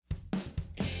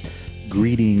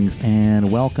Greetings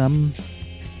and welcome.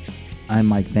 I'm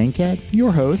Mike Bankhead,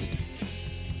 your host.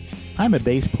 I'm a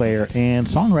bass player and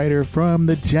songwriter from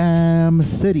the Jam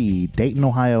City, Dayton,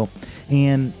 Ohio.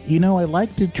 And, I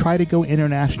like to try to go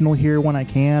international here when I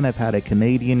can. I've had a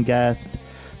Canadian guest,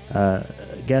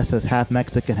 guest that's half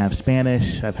Mexican, half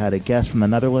Spanish. I've had a guest from the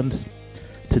Netherlands.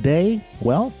 Today,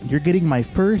 you're getting my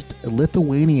first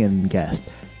Lithuanian guest.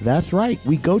 That's right,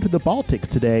 we go to the Baltics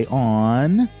today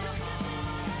on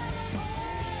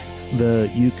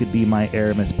the You Could Be My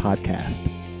Aramis podcast.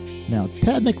 Now,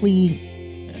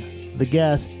 technically, the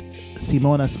guest,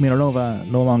 Simona Smirnova,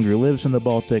 no longer lives in the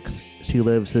Baltics. She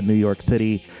lives in New York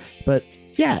City. But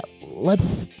yeah,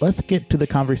 let's get to the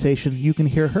conversation. You can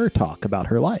hear her talk about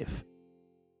her life.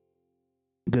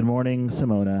 Good morning,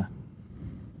 Simona.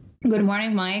 Good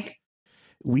morning, Mike.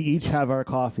 We each have our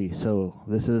coffee, so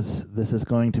this is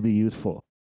going to be useful.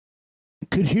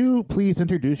 Could you please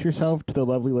introduce yourself to the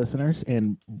lovely listeners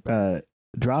and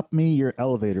drop me your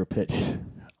elevator pitch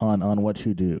on what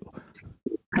you do?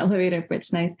 Elevator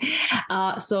pitch, nice.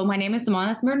 So my name is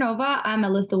Simona Smirnova. I'm a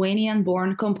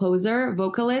Lithuanian-born composer,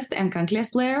 vocalist, and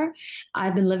kankles player.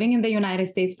 I've been living in the United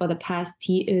States for the past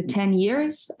 10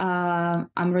 years. I'm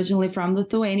originally from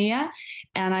Lithuania,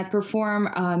 and I perform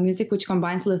music which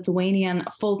combines Lithuanian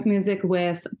folk music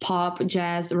with pop,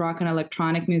 jazz, rock, and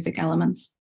electronic music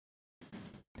elements.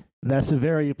 That's a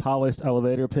very polished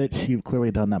elevator pitch. You've clearly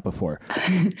done that before.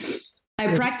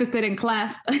 I practiced it in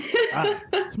class.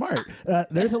 Smart.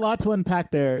 There's a lot to unpack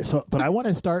there. But I want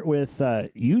to start with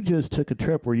you just took a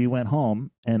trip where you went home,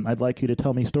 and I'd like you to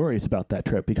tell me stories about that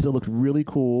trip because it looked really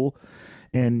cool,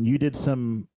 and you did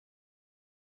some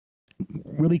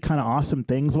really kind of awesome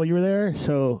things while you were there.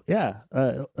 So yeah,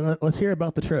 let's hear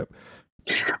about the trip.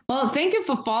 Well, thank you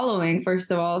for following, first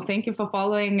of all. Thank you for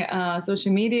following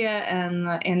social media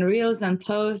and reels and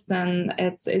posts. And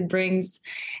it brings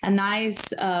a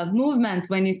nice movement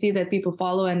when you see that people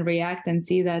follow and react and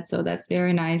see that. So that's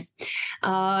very nice.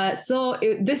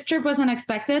 This trip was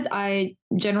unexpected. I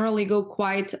generally go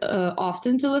quite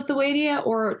often to Lithuania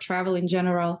or travel in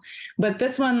general. But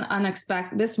this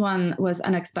one was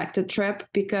unexpected trip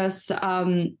because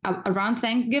around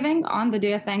Thanksgiving, on the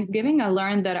day of Thanksgiving, I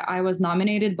learned that I was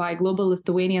nominated by Global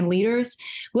Lithuanian Leaders.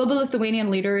 Global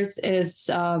Lithuanian Leaders is,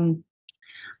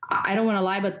 I don't want to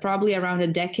lie, but probably around a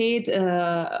decade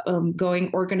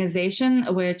going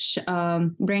organization, which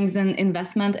brings in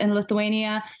investment in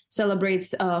Lithuania,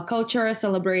 celebrates culture,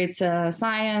 celebrates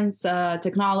science,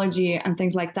 technology, and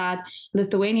things like that.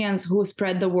 Lithuanians who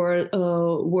spread the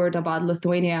word about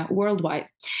Lithuania worldwide.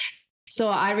 So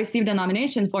I received a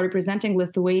nomination for representing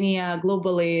Lithuania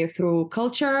globally through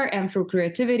culture and through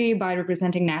creativity by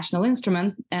representing national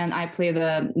instrument. And I play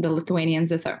the Lithuanian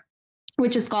zither,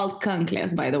 which is called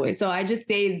kankles, by the way. So I just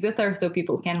say zither so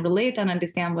people can relate and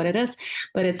understand what it is,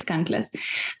 but it's kankles.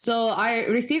 So I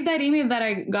received that email that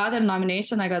I got a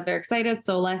nomination. I got very excited.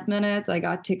 So last minute, I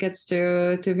got tickets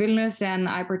to Vilnius, and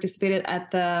I participated at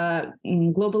the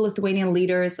Global Lithuanian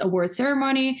Leaders Award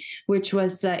ceremony, which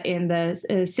was in the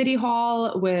City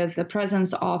Hall with the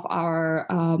presence of our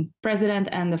president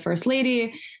and the First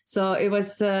Lady. So it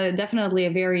was definitely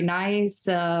a very nice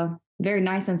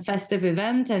and festive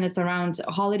event, and it's around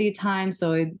holiday time,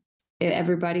 so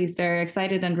everybody's very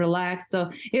excited and relaxed.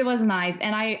 So it was nice,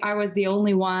 and I was the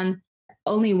only one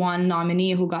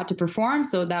nominee who got to perform,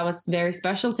 so that was very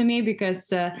special to me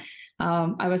because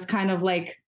I was kind of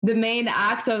like the main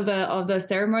act of the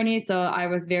ceremony. So I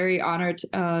was very honored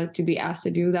to be asked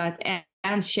to do that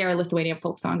and share Lithuanian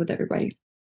folk song with everybody.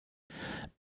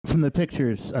 From the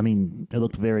pictures, I mean, it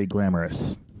looked very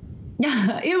glamorous.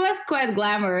 Yeah, it was quite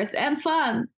glamorous and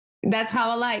fun. That's how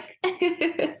I like.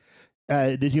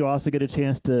 Did you also get a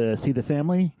chance to see the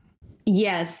family?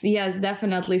 Yes,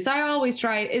 definitely. So I always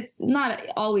try. It's not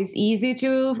always easy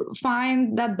to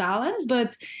find that balance,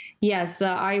 but yes,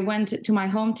 I went to my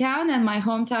hometown, and my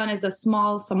hometown is a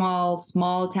small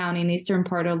town in eastern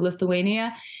part of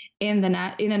Lithuania, in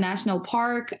a national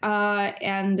park,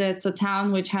 and it's a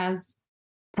town which has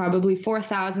probably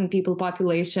 4,000 people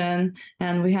population,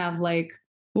 and we have like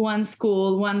one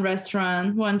school, one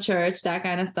restaurant, one church, that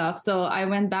kind of stuff. So I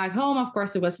went back home. Of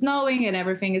course, it was snowing and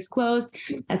everything is closed.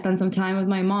 I spent some time with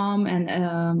my mom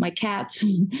and my cat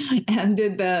and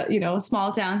did the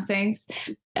small town things.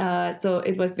 So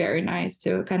it was very nice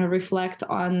to kind of reflect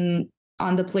on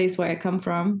the place where I come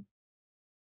from.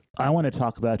 I want to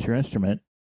talk about your instrument.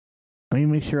 Let me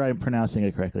make sure I'm pronouncing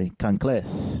it correctly.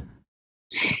 Kankles.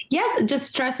 Yes, it just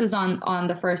stresses on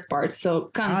the first part. So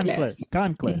kankles.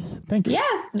 Kankles. Thank you.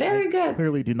 Yes, very good.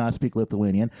 Clearly do not speak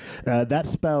Lithuanian. That's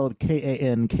spelled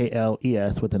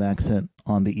Kankles with an accent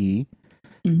on the E.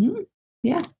 Mm-hmm.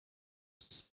 Yeah.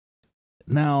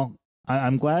 Now,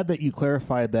 I'm glad that you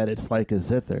clarified that it's like a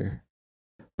zither,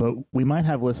 but we might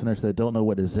have listeners that don't know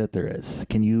what a zither is.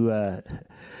 Can you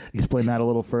explain that a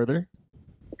little further?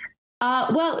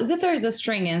 Well, zither is a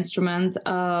string instrument,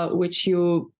 which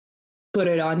you put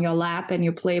it on your lap and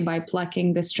you play by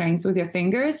plucking the strings with your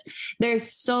fingers. There's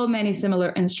so many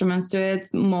similar instruments to it.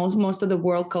 Most of the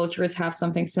world cultures have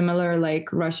something similar,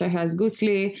 like Russia has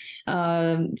gusli,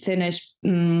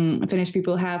 Finnish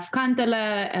people have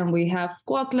kantele, and we have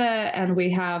kokle, and we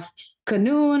have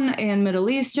kanun in Middle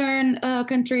Eastern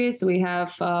countries. We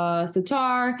have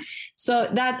sitar. So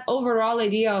that overall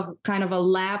idea of kind of a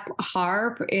lap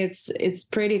harp, it's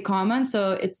pretty common.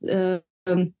 So it's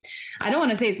I don't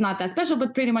want to say it's not that special,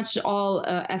 but pretty much all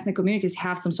ethnic communities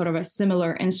have some sort of a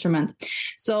similar instrument.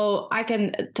 So I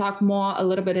can talk more a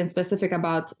little bit in specific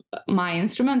about my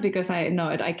instrument, because I know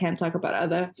it. I can't talk about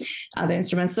other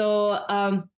instruments. So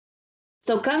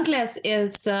kankles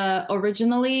is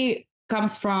originally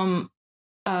comes from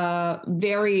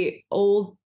very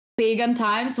old pagan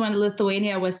times, when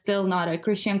Lithuania was still not a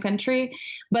Christian country.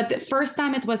 But the first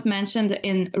time it was mentioned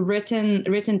in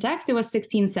written text, it was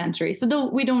 16th century. So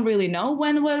we don't really know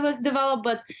when it was developed,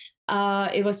 but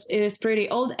it is pretty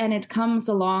old, and it comes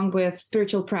along with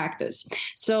spiritual practice.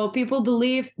 So people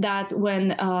believe that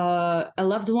when a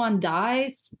loved one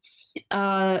dies,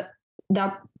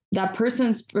 that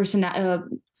person's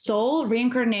soul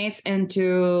reincarnates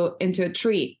into a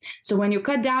tree. So when you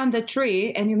cut down the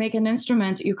tree and you make an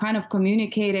instrument, you're kind of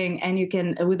communicating, and you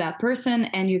can with that person,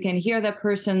 and you can hear that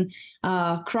person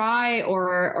cry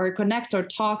or connect or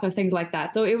talk or things like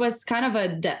that. So it was kind of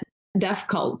a death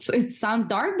cult. It sounds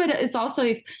dark, but it's also,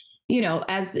 if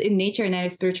as in nature and any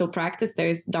spiritual practice,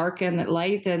 there's dark and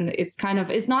light, and it's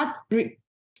not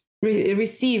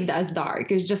received as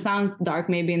dark. It just sounds dark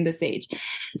maybe in this age.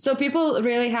 So people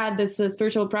really had this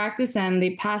spiritual practice, and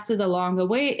they passed it along the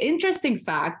way. Interesting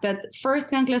fact that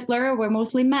first kankles players were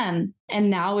mostly men,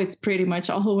 and now it's pretty much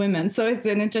all women. So it's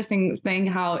an interesting thing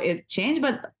how it changed,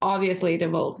 but obviously it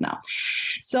evolves now.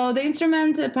 So the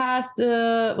instrument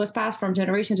was passed from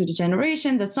generation to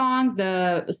generation. The songs,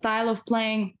 the style of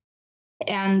playing,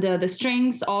 and the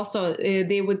strings also,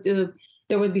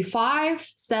 there would be 5,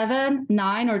 7,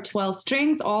 9, or 12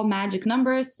 strings, all magic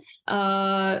numbers,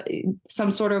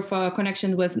 some sort of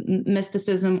connection with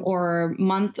mysticism or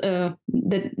month, the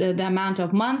amount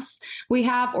of months we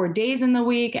have, or days in the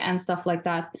week, and stuff like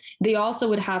that. They also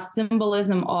would have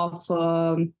symbolism of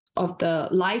the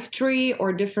life tree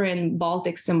or different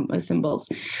Baltic symbols.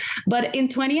 But in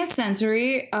 20th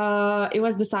century, it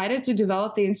was decided to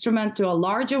develop the instrument to a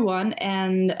larger one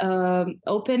and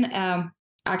open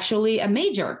actually a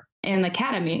major in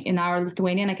academy, in our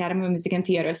Lithuanian Academy of Music and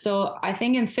Theater. So I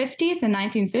think in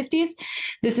 1950s,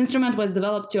 this instrument was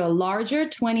developed to a larger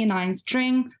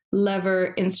 29-string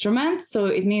lever instrument. So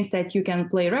it means that you can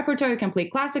play repertoire, you can play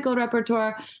classical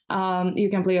repertoire, you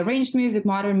can play arranged music,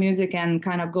 modern music, and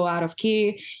kind of go out of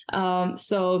key.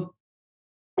 So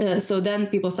then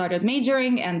people started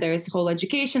majoring, and there's whole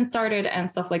education started and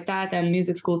stuff like that. And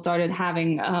music schools started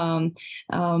having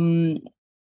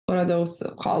what are those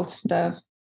called?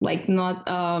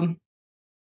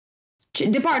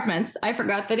 Departments. I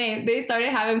forgot the name. They started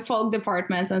having folk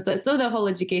departments and stuff. So the whole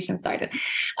education started.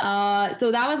 So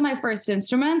that was my first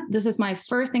instrument. This is my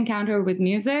first encounter with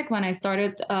music. When I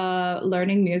started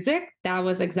learning music, that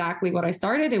was exactly what I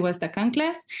started. It was the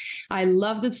kankles. I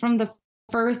loved it from the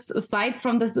first sight,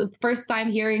 from the first time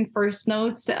hearing first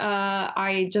notes.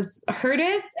 I just heard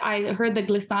it. I heard the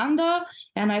glissando,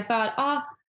 and I thought,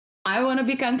 I want to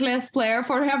be kankles player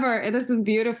forever. This is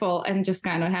beautiful, and just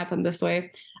kind of happened this way.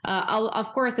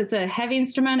 Of course, it's a heavy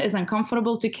instrument. It's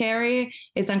uncomfortable to carry.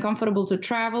 It's uncomfortable to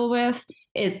travel with.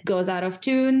 It goes out of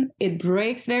tune. It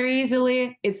breaks very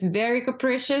easily. It's very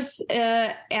capricious,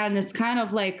 and it's kind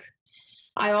of like,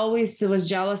 I always was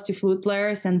jealous to flute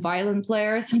players and violin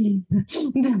players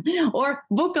or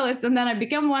vocalists, and then I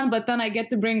became one, but then I get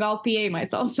to bring all PA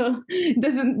myself, so it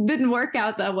didn't work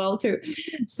out that well too.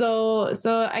 So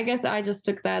I guess I just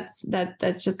took that's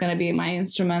just going to be my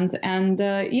instrument, and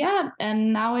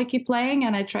and now I keep playing,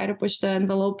 and I try to push the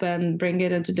envelope and bring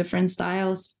it into different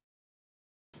styles.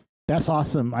 That's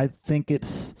awesome. I think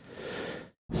it's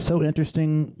so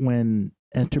interesting when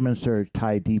instruments are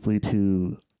tied deeply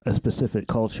to a specific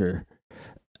culture.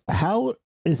 How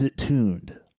is it tuned?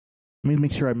 Let me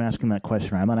make sure I'm asking that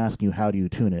question. I'm not asking you how do you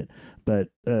tune it, but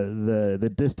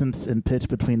the distance and pitch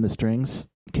between the strings.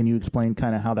 Can you explain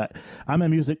kind of how that?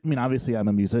 Obviously I'm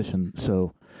a musician,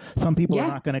 so some people are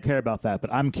not going to care about that,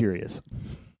 but I'm curious.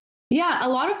 Yeah, a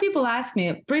lot of people ask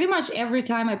me pretty much every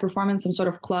time I perform in some sort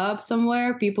of club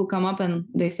somewhere, people come up and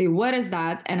they say, "What is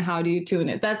that? And how do you tune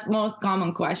it?" That's most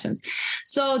common questions.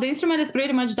 So the instrument is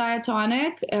pretty much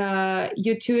diatonic.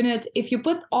 You tune it. If you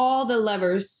put all the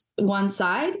levers one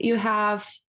side, you have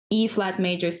E flat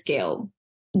major scale,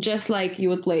 just like you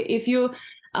would play. If you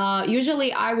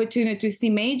usually I would tune it to C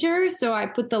major, so I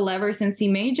put the levers in C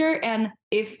major, and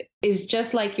if it's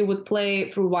just like you would play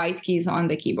through white keys on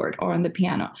the keyboard or on the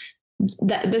piano,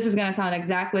 this is going to sound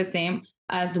exactly the same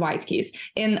as white keys.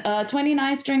 In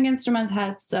 29 string instruments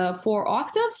has 4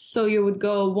 octaves, so you would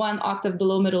go 1 octave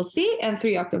below middle C and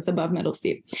 3 octaves above middle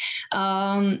C.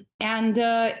 And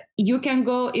you can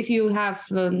go, if you have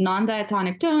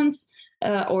non-diatonic tones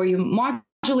or you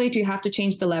modulate, you have to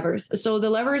change the levers. So the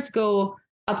levers go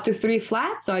up to 3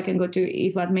 flats, so I can go to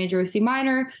E flat major or C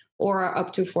minor, or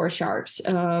up to 4 sharps,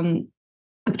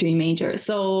 up to E major.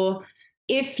 So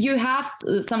if you have,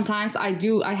 sometimes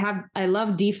I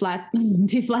love D flat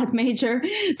major.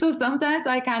 So sometimes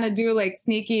I kind of do like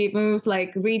sneaky moves,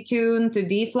 like retune to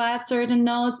D flat certain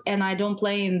notes, and I don't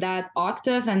play in that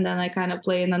octave, and then I kind of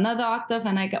play in another octave,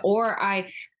 and I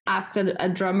asked a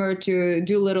drummer to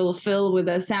do little fill with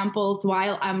the samples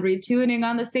while I'm retuning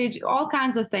on the stage, all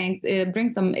kinds of things. It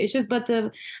brings some issues, but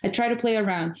I try to play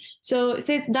around. So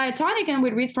it's diatonic, and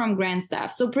we read from grand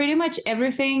staff. So pretty much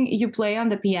everything you play on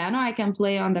the piano, I can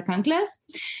play on the conclaves,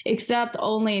 except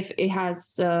only if it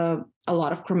has a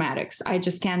lot of chromatics. I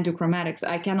just can't do chromatics.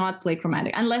 I cannot play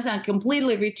chromatic unless I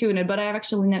completely retune it, but I've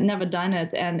actually never done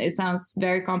it. And it sounds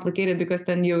very complicated because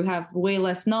then you have way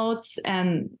less notes,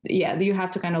 and yeah, you have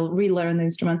to kind of relearn the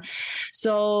instrument.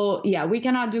 So yeah, we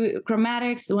cannot do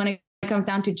chromatics when it comes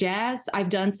down to jazz. I've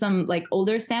done some like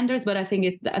older standards, but I think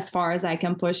it's as far as I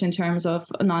can push in terms of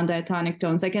non-diatonic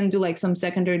tones. I can do like some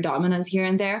secondary dominance here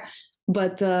and there,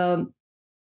 but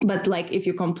like if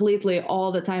you completely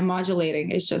all the time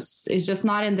modulating, it's just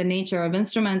not in the nature of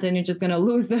instrument, and you're just going to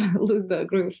lose the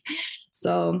groove.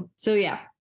 So yeah.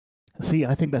 See,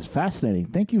 I think that's fascinating.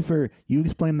 Thank you you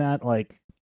explained that like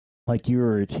you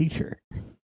were a teacher.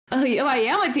 Oh, I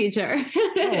am a teacher.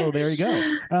 Oh, there you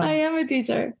go. I am a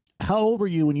teacher. How old were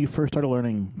you when you first started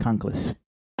learning conclaves?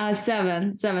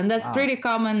 7. That's wow. Pretty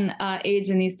common age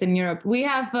in Eastern Europe. We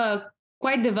have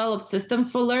quite developed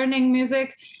systems for learning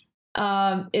music.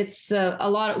 It's a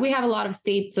lot. We have a lot of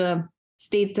state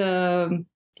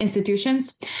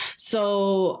institutions,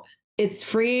 so it's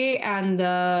free. And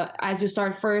as you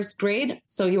start first grade,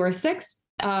 so you are 6.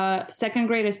 Second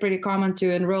grade is pretty common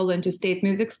to enroll into state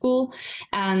music school,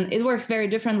 and it works very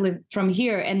differently from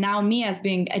here. And now, me as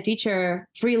being a teacher,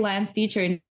 freelance teacher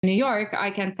in New York,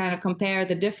 I can kind of compare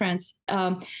the difference.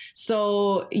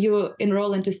 So you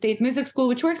enroll into state music school,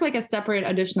 which works like a separate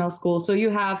additional school. So you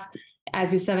have,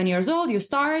 as you're 7 years old, you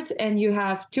start, and you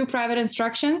have 2 private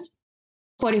instructions,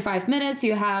 45 minutes.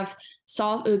 You have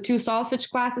 2 solfege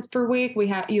classes per week.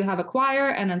 You have a choir,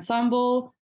 an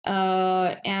ensemble,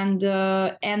 and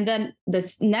then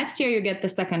this next year you get the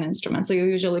second instrument. So you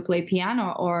usually play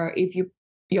piano, or if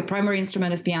your primary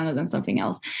instrument is piano, then something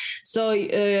else. So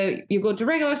you go to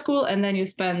regular school, and then you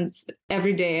spend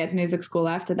every day at music school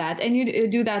after that. And you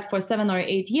do that for 7 or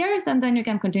 8 years, and then you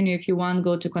can continue if you want,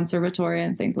 go to conservatory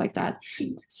and things like that.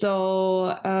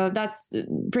 So that's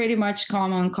pretty much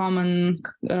common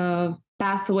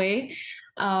pathway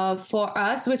for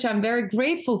us, which I'm very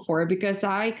grateful for, because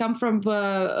I come from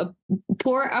a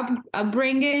poor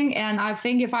upbringing, and I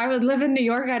think if I would live in New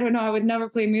York, I don't know, I would never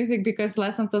play music, because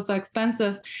lessons are so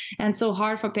expensive and so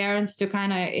hard for parents to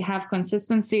kind of have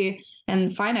consistency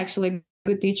and find actually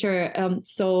good teacher.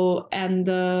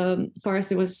 For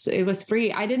us, it was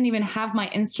free. I didn't even have my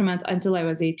instrument until I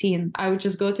was 18. I would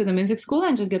just go to the music school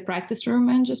and just get practice room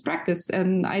and just practice,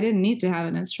 and I didn't need to have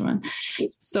an instrument.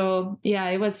 So yeah,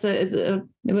 it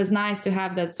was nice to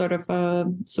have that sort of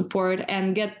support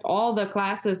and get all the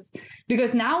classes,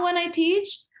 because now when I teach,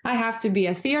 I have to be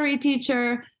a theory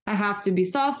teacher, I have to be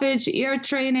solfege, ear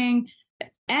training,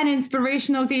 an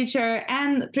inspirational teacher,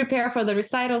 and prepare for the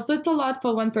recital. So it's a lot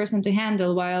for one person to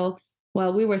handle.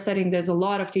 While we were studying, there's a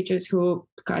lot of teachers who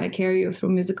kind of carry you through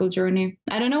musical journey.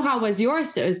 I don't know, how was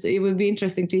yours? It would be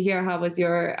interesting to hear how was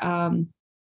your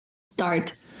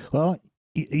start. Well,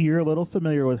 you're a little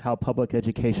familiar with how public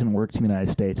education works in the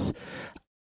United States.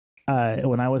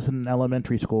 When I was in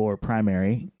elementary school or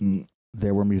primary,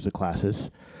 there were music classes.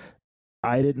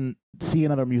 I didn't see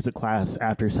another music class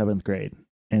after 7th grade.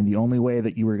 And the only way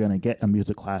that you were going to get a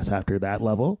music class after that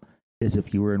level is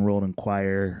if you were enrolled in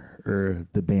choir or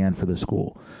the band for the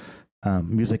school.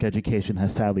 Music education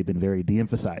has sadly been very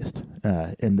de-emphasized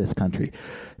in this country.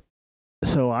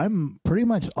 So I'm pretty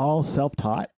much all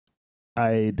self-taught.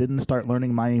 I didn't start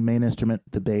learning my main instrument,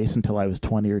 the bass, until I was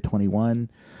 20 or 21.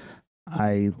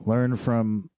 I learned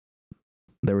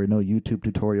there were no YouTube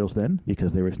tutorials then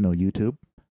because there was no YouTube.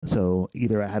 So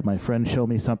either I had my friend show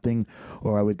me something,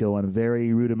 or I would go on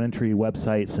very rudimentary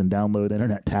websites and download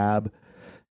Internet Tab,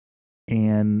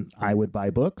 and I would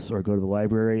buy books or go to the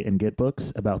library and get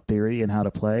books about theory and how to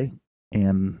play.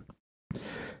 And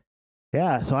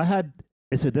yeah, so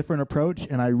it's a different approach,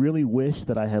 and I really wish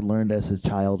that I had learned as a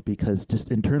child, because just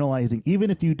internalizing,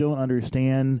 even if you don't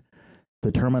understand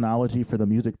the terminology for the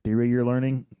music theory you're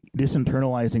learning, just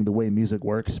internalizing the way music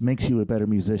works makes you a better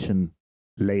musician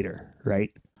later, right?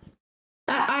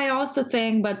 I also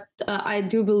think, but I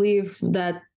do believe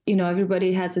that,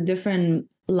 everybody has a different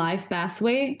life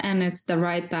pathway, and it's the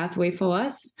right pathway for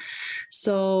us.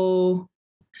 So,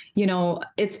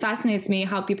 it fascinates me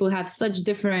how people have such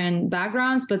different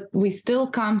backgrounds, but we still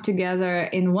come together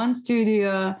in one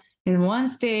studio, in one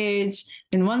stage,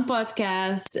 in one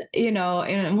podcast, in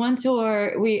one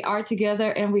tour. We are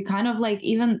together, and we kind of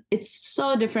it's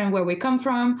so different where we come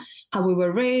from, how we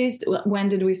were raised, when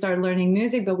did we start learning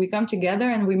music, but we come together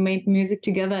and we make music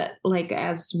together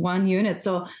as one unit.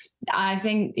 So I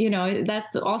think,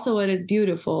 that's also what is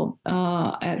beautiful,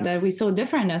 that we're so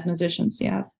different as musicians.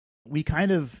 Yeah. We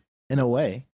kind of, in a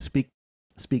way, speak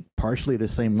partially the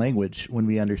same language when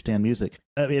we understand music.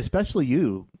 I mean, especially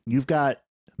you've got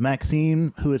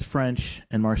Maxime, who is French,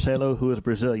 and Marcelo, who is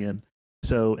Brazilian.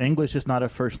 So English is not a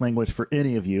first language for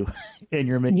any of you, and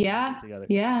you're making it together.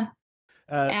 Yeah.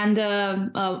 And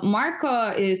Marco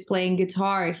is playing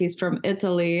guitar. He's from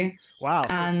Italy. Wow.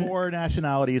 And 4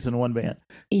 nationalities in one band.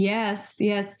 Yes.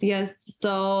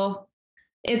 So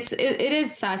it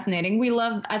is fascinating.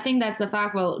 I think that's the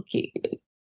fact,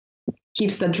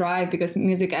 keeps the drive, because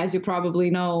music, as you probably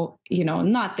know,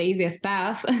 not the easiest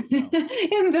path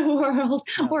in the world,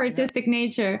 or artistic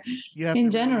nature in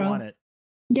general. Really want it.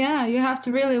 Yeah, you have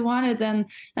to really want it, and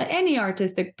any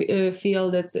artistic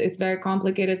field, it's very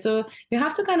complicated. So you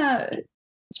have to kind of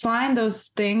find those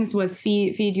things what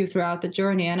feed you throughout the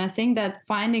journey. And I think that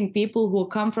finding people who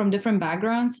come from different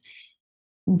backgrounds,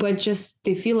 but just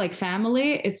they feel like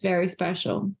family, it's very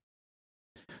special.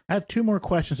 I have 2 more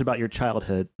questions about your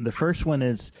childhood. The first one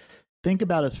is, think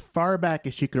about as far back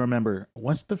as you can remember.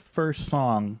 What's the first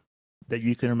song that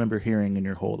you can remember hearing in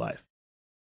your whole life?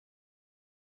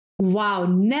 Wow,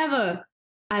 never.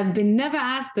 I've been never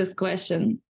asked this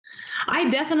question. I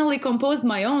definitely composed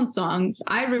my own songs.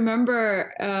 I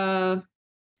remember, I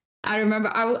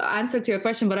will answer to your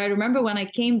question, but I remember when I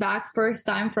came back first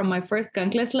time from my first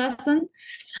Kankles lesson,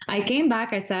 I came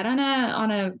back, I sat on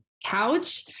a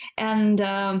couch, and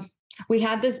we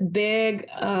had this big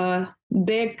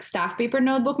staff paper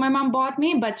notebook my mom bought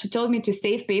me, but she told me to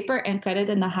save paper and cut it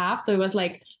in half. So it was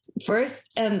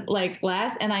first and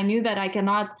last. And I knew that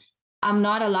I'm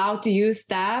not allowed to use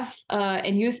staff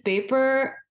and use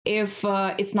paper if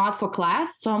it's not for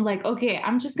class. So I'm okay,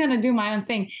 I'm just going to do my own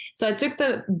thing. So I took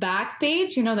the back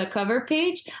page, the cover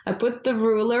page, I put the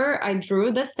ruler, I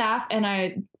drew the staff, and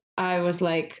I was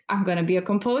I'm going to be a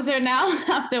composer now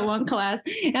after one class.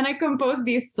 And I composed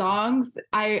these songs.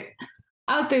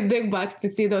 I'll pay big bucks to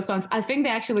see those songs. I think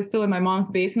they're actually still in my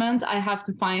mom's basement. I have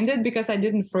to find it because I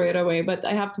didn't throw it away, but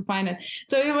I have to find it.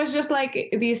 So it was just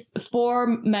these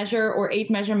 4-measure or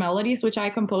 8-measure melodies, which I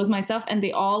composed myself. And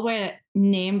they all were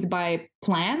named by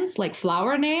plants,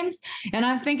 flower names. And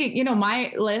I'm thinking,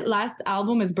 my last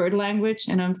album is Bird Language.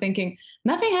 And I'm thinking,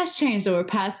 nothing has changed over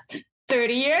past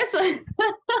 30 years. I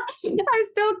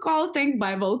still call things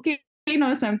by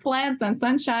volcanoes and plants and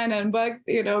sunshine and bugs,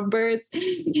 birds.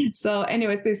 So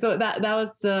anyways, so that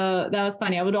was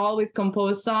funny. I would always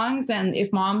compose songs, and if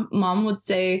mom would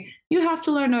say, you have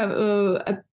to learn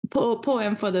a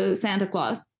poem for the Santa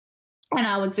Claus, and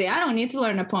I would say, I don't need to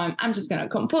learn a poem, I'm just going to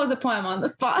compose a poem on the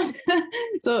spot.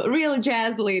 So real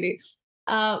jazz lady.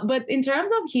 But in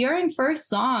terms of hearing first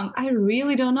song, I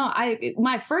really don't know.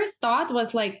 My first thought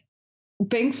was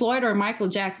Pink Floyd or Michael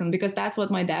Jackson, because that's what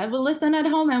my dad would listen at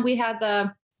home. And we had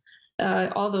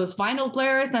all those vinyl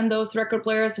players and those record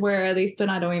players where they spin.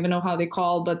 I don't even know how they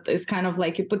call, but it's kind of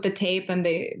you put the tape and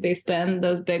they spin,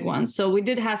 those big ones. So we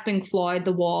did have Pink Floyd,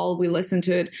 The Wall. We listened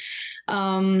to it.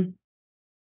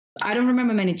 I don't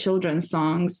remember many children's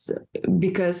songs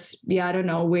because, I don't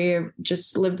know. We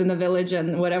just lived in the village,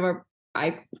 and whatever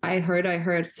I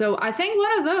heard. So I think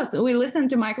one of those. We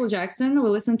listened to Michael Jackson. We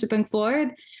listened to Pink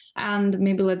Floyd, and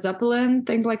maybe Led Zeppelin,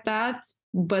 things like that.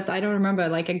 But I don't remember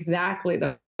exactly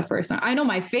the first song. I know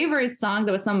my favorite songs.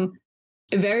 There was some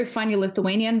very funny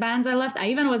Lithuanian bands I left. I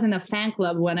even was in a fan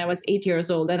club when I was 8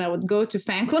 years old, and I would go to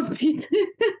fan club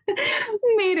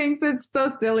meetings. It's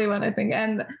so silly when I think.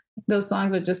 And those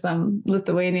songs were just some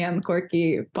Lithuanian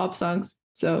quirky pop songs.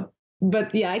 So,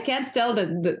 but yeah, I can't tell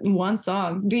the one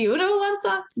song. Do you know one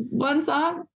song? One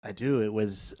song? I do. It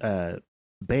was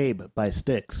 "Babe" by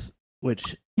Styx,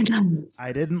 which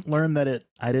I didn't learn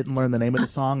the name of the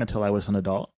song until I was an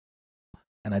adult,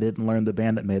 and I didn't learn the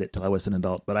band that made it till I was an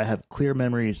adult. But I have clear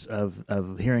memories of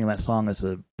hearing that song as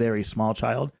a very small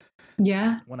child.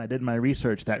 Yeah. When I did my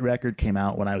research, that record came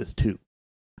out when I was 2,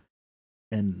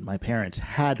 and my parents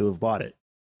had to have bought it.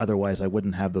 Otherwise, I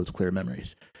wouldn't have those clear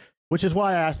memories. Which is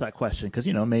why I asked that question, because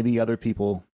maybe other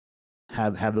people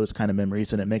have those kind of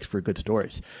memories, and it makes for good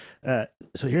stories.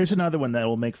 So here's another one that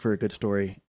will make for a good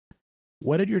story.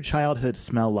 What did your childhood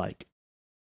smell like?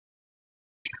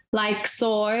 Like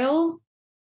soil,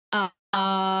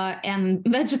 and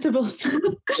vegetables,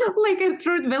 like a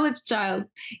true village child.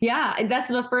 Yeah, that's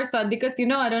the first thought, because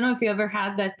I don't know if you ever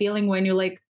had that feeling when you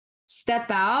like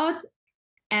step out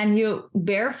and you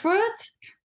barefoot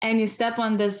and you step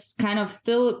on this kind of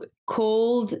still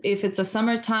cold, if it's a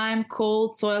summertime,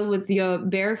 cold soil with your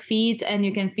bare feet, and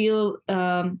you can feel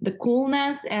the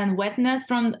coolness and wetness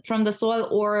from the soil,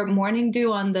 or morning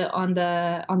dew on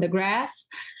the grass.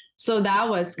 So that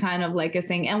was kind of like a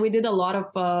thing. And we did a lot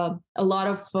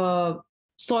of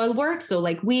soil work. So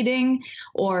like weeding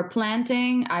or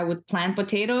planting. I would plant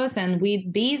potatoes and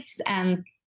weed beets and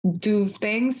do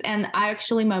things. And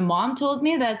my mom told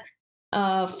me that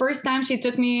first time she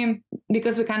took me,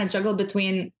 because we kind of juggled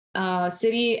between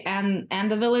city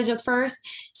and the village at first.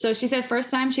 So she said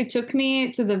first time she took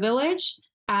me to the village,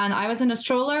 and I was in a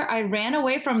stroller. I ran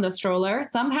away from the stroller.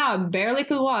 Somehow I barely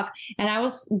could walk. And I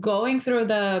was going through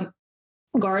the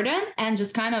garden and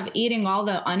just kind of eating all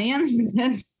the onions.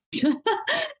 And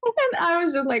I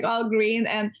was just like all green.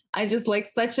 And I just like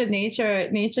such a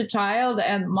nature child.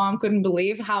 And mom couldn't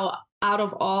believe how out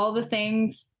of all the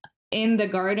things in the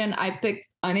garden, I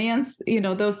picked onions,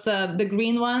 those, the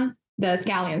green ones. The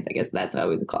scallions, I guess that's how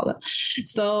we would call them.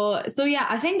 So yeah,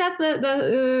 I think that's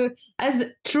the as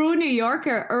true New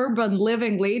Yorker, urban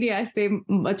living lady, I say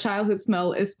a childhood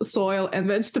smell is soil and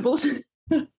vegetables.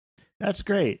 That's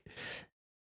great.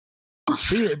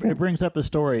 See, it brings up a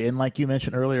story, and like you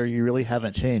mentioned earlier, you really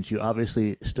haven't changed. You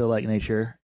obviously still like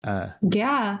nature.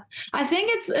 Yeah, I think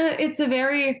it's a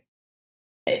very,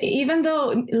 even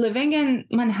though living in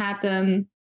Manhattan,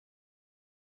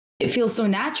 it feels so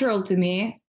natural to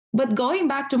me. But going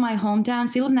back to my hometown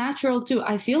feels natural too.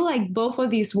 I feel like both of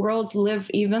these worlds live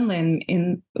evenly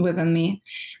within me,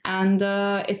 and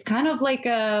it's kind of like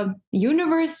a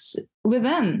universe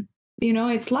within.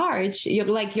 It's large. You're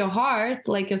like your heart,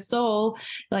 like your soul,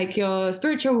 like your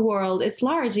spiritual world. It's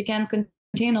large. It can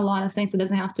contain a lot of things. It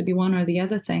doesn't have to be one or the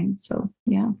other thing. So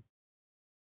yeah.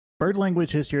 Bird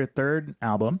Language is your third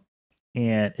album,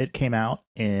 and it came out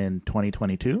in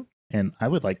 2022. And I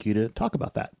would like you to talk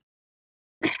about that.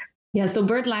 Yeah, so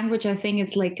Bird Language, I think,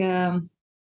 is like a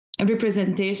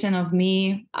representation of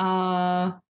me.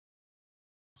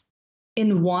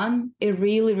 In one, it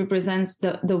really represents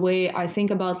the way I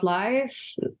think about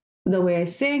life, the way I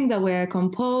sing, the way I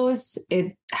compose.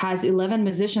 It has 11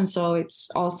 musicians, so it's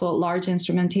also large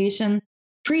instrumentation.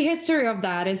 Prehistory of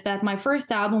that is that my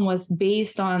first album was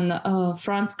based on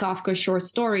Franz Kafka's short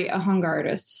story, A Hung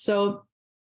Artist. So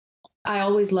I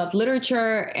always loved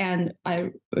literature and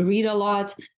I read a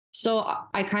lot. So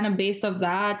I kind of based off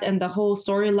that, and the whole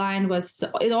storyline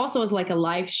it also was like a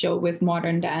live show with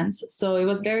modern dance. So it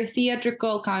was very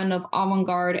theatrical, kind of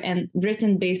avant-garde, and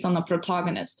written based on a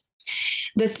protagonist.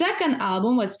 The second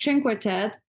album was String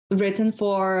Quartet, written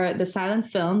for the silent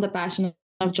film, The Passion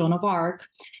of Joan of Arc.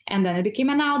 And then it became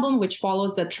an album which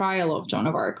follows the trial of Joan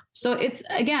of Arc. So it's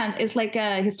like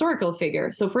a historical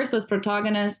figure. So first was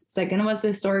protagonist, second was a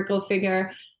historical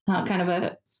figure, kind of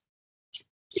a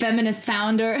feminist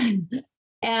founder.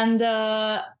 and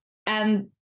I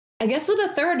guess with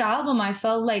the third album, I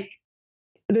felt like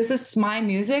this is my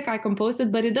music. I composed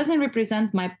it, but it doesn't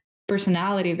represent my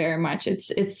personality very much.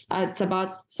 It's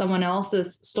about someone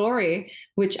else's story,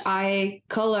 which I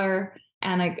color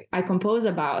and I compose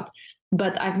about,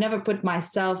 but I've never put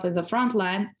myself in the front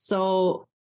line. So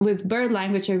with Bird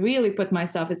Language, I really put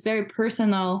myself. It's very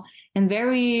personal and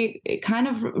it kind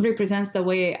of represents the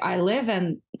way I live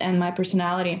and my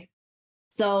personality.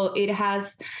 So it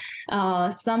has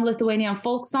some Lithuanian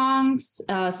folk songs,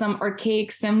 some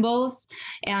archaic symbols,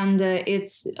 and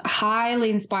it's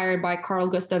highly inspired by Carl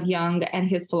Gustav Jung and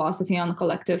his philosophy on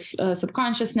collective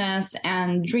subconsciousness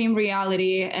and dream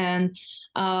reality, and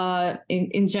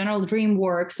in general dream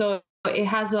work. So it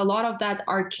has a lot of that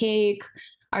archaic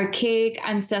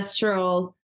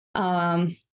ancestral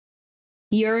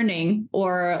yearning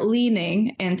or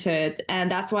leaning into it. And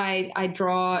that's why I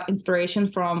draw inspiration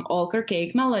from older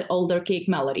cake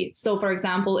melodies. So for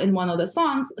example, in one of the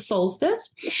songs,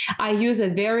 Solstice, I use a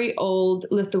very old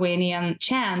Lithuanian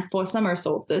chant for summer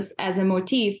solstice as a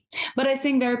motif, but I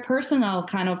sing very personal,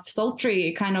 kind of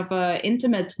sultry, kind of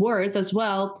intimate words as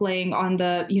well, playing on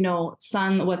the,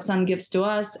 sun, what sun gives to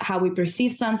us, how we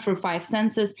perceive sun through five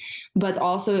senses, but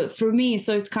also through me.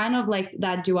 So it's kind of like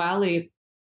that duality.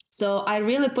 So I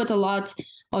really put a lot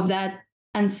of that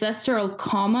ancestral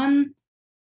common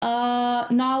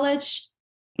knowledge.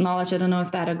 I don't know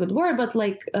if that's a good word, but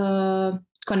like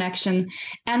connection,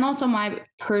 and also my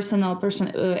personal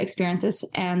experiences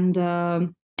and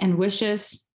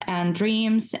wishes and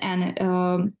dreams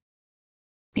and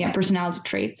personality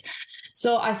traits.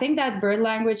 So I think that bird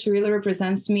language really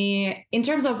represents me in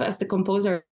terms of as a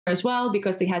composer as well,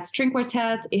 because it has string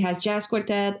quartet, it has jazz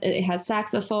quartet, it has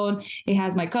saxophone, it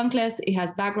has my conkless, it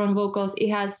has background vocals, it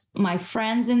has my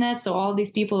friends in it. So all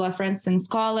these people are friends since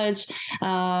college,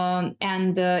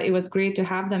 and it was great to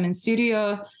have them in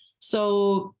studio.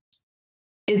 So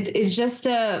it's just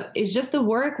a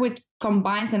work which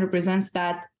combines and represents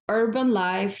that urban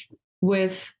life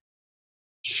with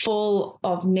full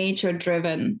of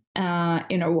nature-driven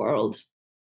inner world.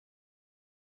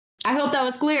 I hope that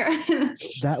was clear.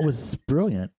 That was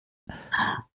brilliant.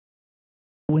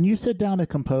 When you sit down to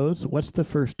compose, what's the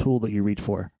first tool that you reach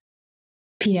for?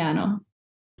 Piano.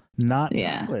 Not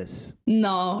conkless.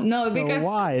 No, so because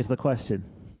why is the question?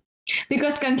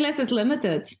 Because conkless is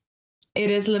limited. It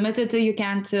is limited to you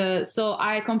can't. So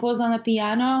I compose on a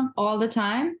piano all the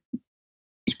time,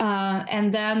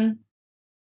 and then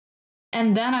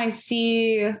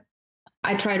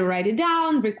I try to write it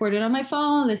down, record it on my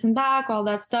phone, listen back, all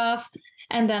that stuff.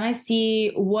 And then I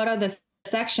see what are the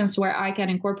sections where I can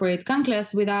incorporate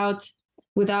conkless without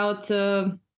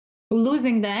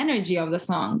losing the energy of the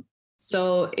song.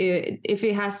 So if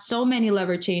it has so many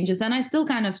lever changes, and I still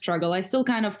kind of struggle, I still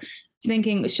kind of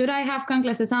thinking, should I have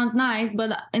conkless? It sounds nice,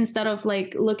 but instead of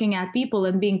like looking at people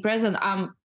and being present,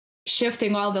 I'm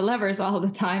shifting all the levers all the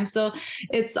time. So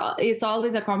it's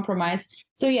always a compromise.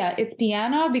 So yeah, it's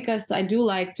piano because I do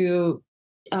like to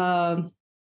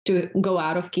go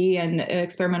out of key and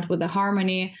experiment with the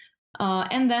harmony.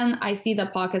 And then I see the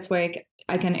pockets where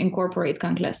I can incorporate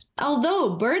conkless.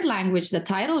 Although Bird Language, the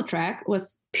title track,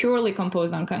 was purely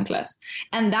composed on conkless.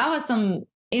 And that was some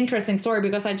interesting story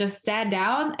because I just sat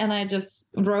down and I just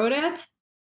wrote it.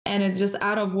 And it's just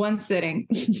out of one sitting.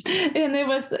 And it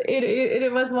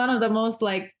was one of the most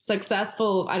like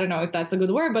successful, I don't know if that's a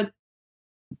good word, but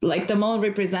like the most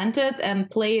represented and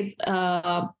played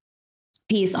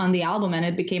piece on the album, and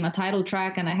it became a title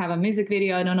track, and I have a music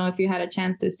video. I don't know if you had a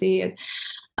chance to see it.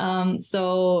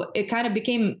 So it kind of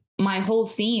became my whole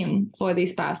theme for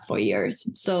these past 4 years.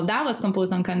 So that was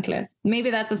composed on conkless. Maybe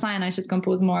that's a sign I should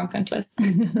compose more on conkless.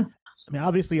 I mean,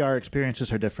 obviously our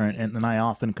experiences are different, and I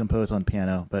often compose on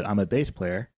piano, but I'm a bass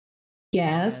player.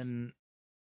 Yes. And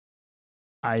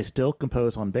I still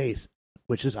compose on bass,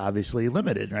 which is obviously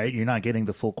limited, right? You're not getting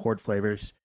the full chord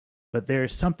flavors, but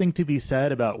there's something to be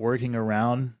said about working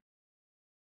around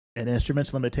an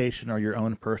instrument's limitation or your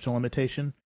own personal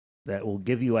limitation that will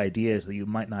give you ideas that you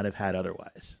might not have had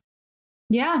otherwise.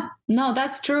 Yeah, no,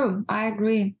 that's true. I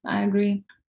agree.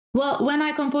 Well, when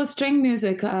I compose string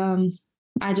music,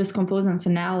 I just compose on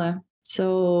finale.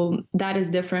 So that is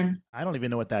different. I don't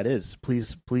even know what that is.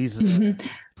 Please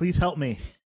help me.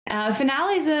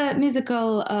 Finale is a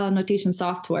musical notation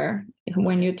software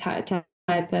when you type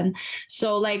in.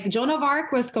 So like Joan of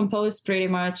Arc was composed pretty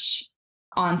much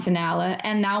on finale.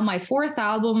 And now my fourth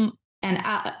album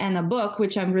and a book,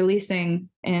 which I'm releasing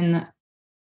in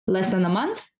less than a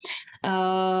month.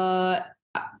 I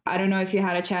don't know if you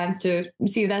had a chance to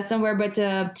see that somewhere, but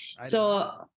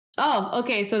Oh,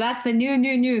 okay. So that's the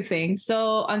new thing.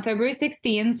 So on February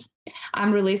 16th,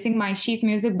 I'm releasing my sheet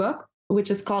music book, which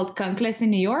is called Conkless in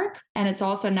New York. And it's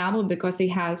also an album because it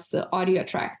has audio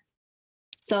tracks.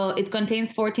 So it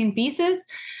contains 14 pieces,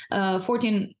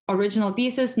 14 original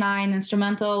pieces, 9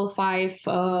 instrumental, 5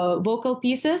 vocal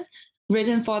pieces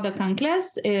written for the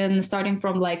conkless, in starting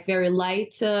from like very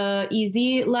light,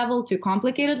 easy level to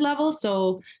complicated level.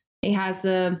 So it has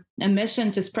a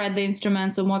mission to spread the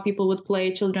instrument so more people would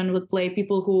play, children would play,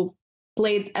 people who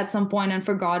played at some point and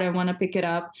forgot and want to pick it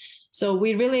up. So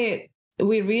we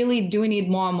really do need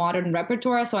more modern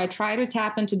repertoire. So I try to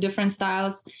tap into different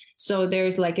styles. So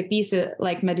there's like a piece of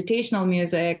like meditational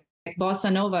music,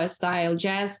 bossa nova style,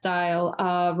 jazz style,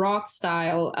 rock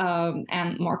style,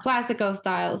 and more classical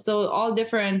style. So all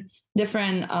different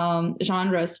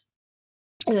genres.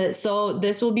 So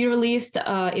this will be released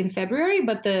in February,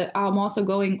 but I'm also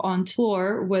going on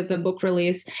tour with the book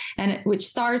release, which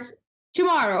starts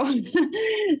tomorrow.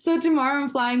 So tomorrow I'm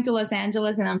flying to Los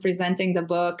Angeles and I'm presenting the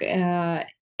book in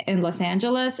Los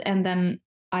Angeles, and then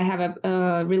I have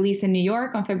a release in New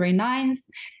York on February 9th,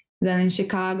 then in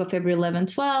Chicago February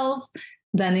 11th, 12th,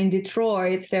 then in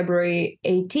Detroit February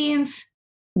 18th,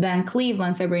 then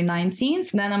Cleveland, February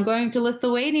 19th. Then I'm going to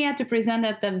Lithuania to present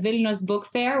at the Vilnius Book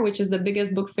Fair, which is the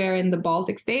biggest book fair in the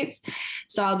Baltic states.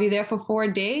 So I'll be there for 4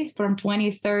 days from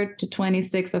 23rd to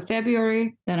 26th of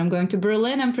February. Then I'm going to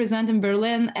Berlin and present in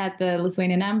Berlin at the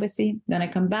Lithuanian embassy. Then I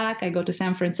come back, I go to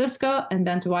San Francisco, and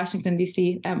then to Washington,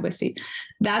 D.C. embassy.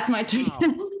 That's my trip.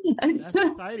 Wow. That's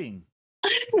exciting.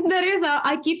 That is,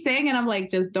 I keep saying, and I'm like,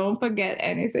 just don't forget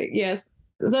anything. Yes.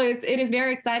 So it is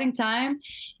very exciting time,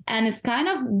 and it's kind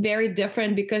of very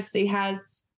different because it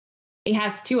has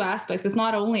two aspects. It's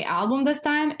not only album this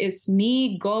time, it's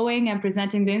me going and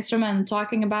presenting the instrument and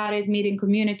talking about it, meeting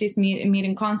communities,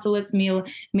 meeting consulates,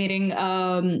 meeting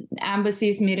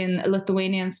embassies, meeting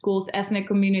Lithuanian schools, ethnic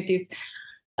communities.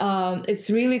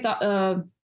 It's really not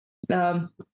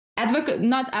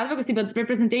advocacy, but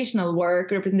representational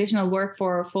work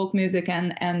for folk music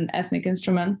and ethnic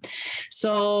instrument.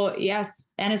 So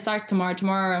yes, and it starts tomorrow.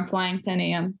 Tomorrow I'm flying 10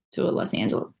 a.m. to Los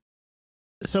Angeles.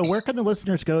 So where can the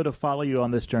listeners go to follow you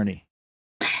on this journey?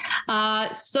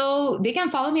 So they can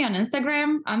follow me on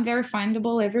Instagram. I'm very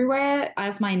findable everywhere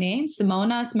as my name,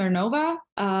 Simona Smirnova.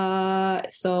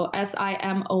 So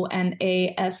SIMONA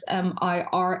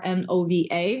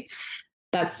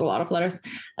That's a lot of letters.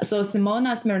 So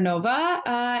Simona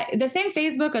Smirnova, the same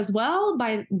Facebook as well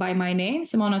by my name,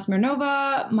 Simona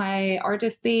Smirnova, my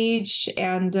artist page,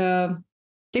 and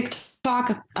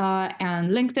TikTok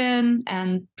and LinkedIn,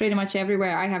 and pretty much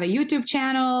everywhere. I have a YouTube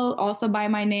channel also by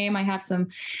my name. I have some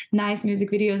nice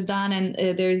music videos done,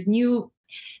 and there's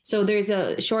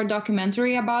a short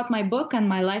documentary about my book and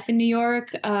my life in New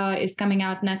York is coming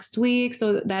out next week.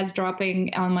 So that's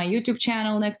dropping on my YouTube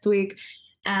channel next week.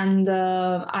 And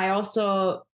I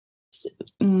also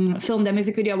filmed a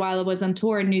music video while I was on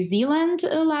tour in New Zealand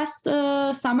last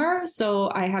summer.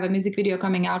 So I have a music video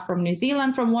coming out from New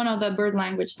Zealand from one of the bird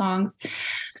language songs.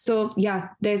 So yeah,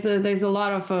 there's a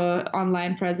lot of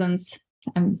online presence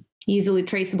and easily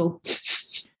traceable.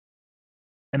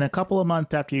 In a couple of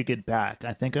months after you get back,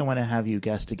 I think I want to have you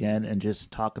guest again and just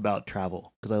talk about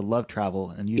travel, because I love travel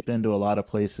and you've been to a lot of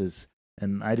places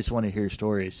and I just want to hear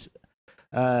stories.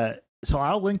 So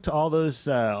I'll link to all those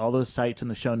sites in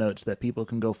the show notes that people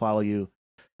can go follow you.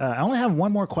 I only have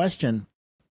one more question.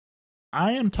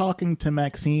 I am talking to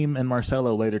Maxime and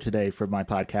Marcelo later today for my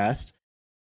podcast.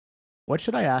 What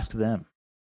should I ask them?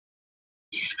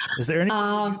 Is there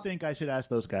anything you think I should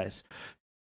ask those guys?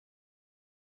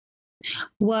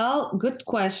 Well, good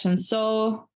question.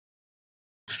 So,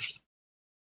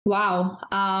 wow.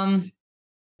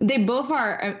 They both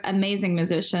are amazing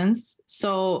musicians,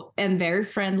 and very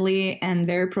friendly and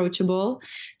very approachable.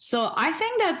 So I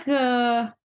think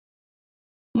that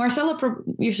Marcelo,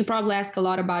 you should probably ask a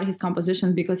lot about his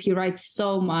compositions because he writes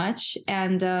so much,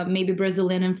 and maybe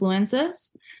Brazilian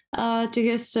influences to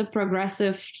his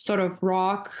progressive sort of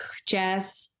rock,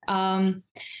 jazz. And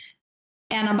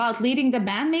about leading the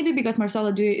band, maybe because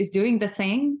Marcelo is doing the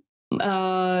thing,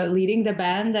 leading the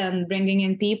band and bringing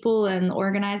in people and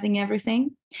organizing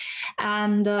everything.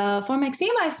 And for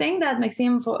Maxime, I think that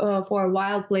Maxime for a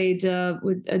while played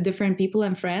with different people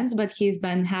and friends, but he's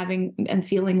been having and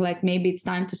feeling like maybe it's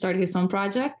time to start his own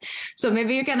project. So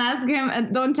maybe you can ask him,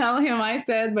 and don't tell him I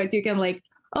said, but you can like,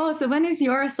 oh, so when is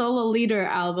your solo leader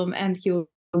album? And he'll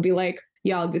be like,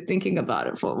 yeah, I'll be thinking about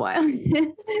it for a while.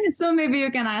 So maybe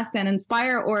you can ask and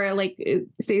inspire, or like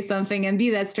say something and be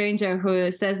that stranger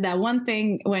who says that one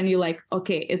thing when you like,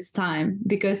 okay, it's time,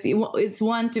 because it's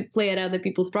one to play at other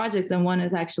people's projects and one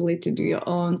is actually to do your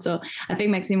own. So I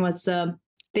think Maxime was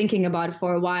thinking about it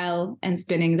for a while and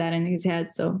spinning that in his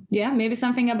head. So yeah, maybe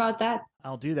something about that.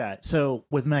 I'll do that. So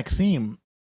with Maxime,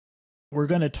 we're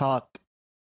going to talk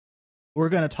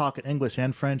in English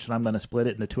and French, and I'm going to split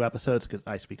it into 2 episodes because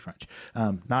I speak French.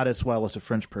 Not as well as a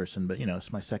French person, but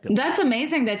it's my second. That's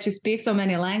amazing that you speak so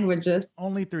many languages.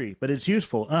 Only 3, but it's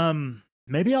useful.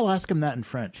 Maybe I'll ask him that in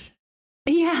French.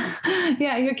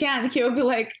 Yeah, you can. He'll be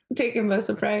like, take him by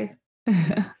surprise. All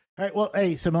right. Well,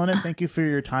 hey, Simona, thank you for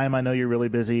your time. I know you're really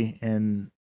busy and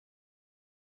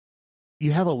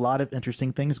you have a lot of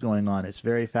interesting things going on. It's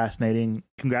very fascinating.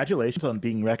 Congratulations on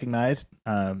being recognized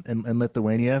in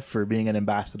Lithuania for being an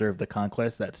ambassador of the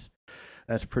Conquest. That's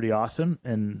pretty awesome.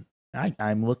 And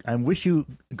I wish you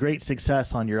great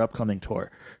success on your upcoming tour.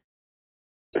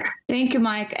 Thank you,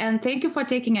 Mike, and thank you for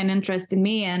taking an interest in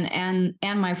me and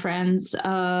my friends.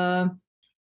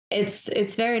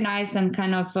 It's very nice and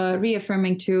kind of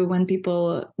reaffirming too when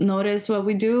people notice what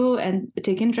we do and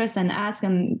take interest and ask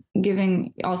and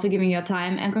giving your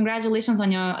time. And congratulations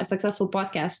on your successful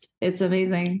podcast. It's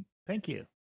amazing. Thank you.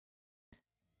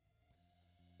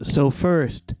 So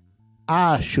first,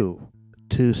 Ashu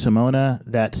to Simona.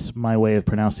 That's my way of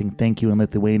pronouncing thank you in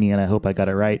Lithuanian. I hope I got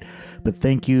it right. But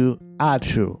thank you,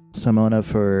 Ačiū, Simona,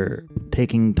 for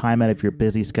taking time out of your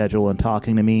busy schedule and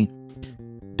talking to me.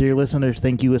 Dear listeners,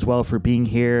 thank you as well for being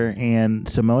here. And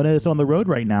Simona is on the road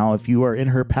right now. If you are in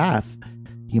her path,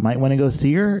 you might want to go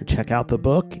see her, check out the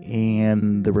book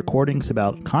and the recordings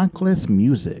about conkless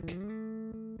music.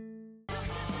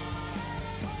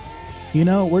 You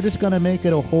know, we're just going to make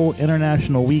it a whole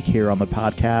international week here on the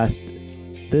podcast.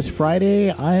 This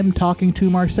Friday, I'm talking to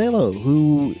Marcelo,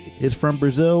 who is from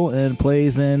Brazil and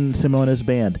plays in Simona's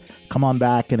band. Come on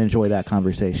back and enjoy that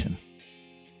conversation.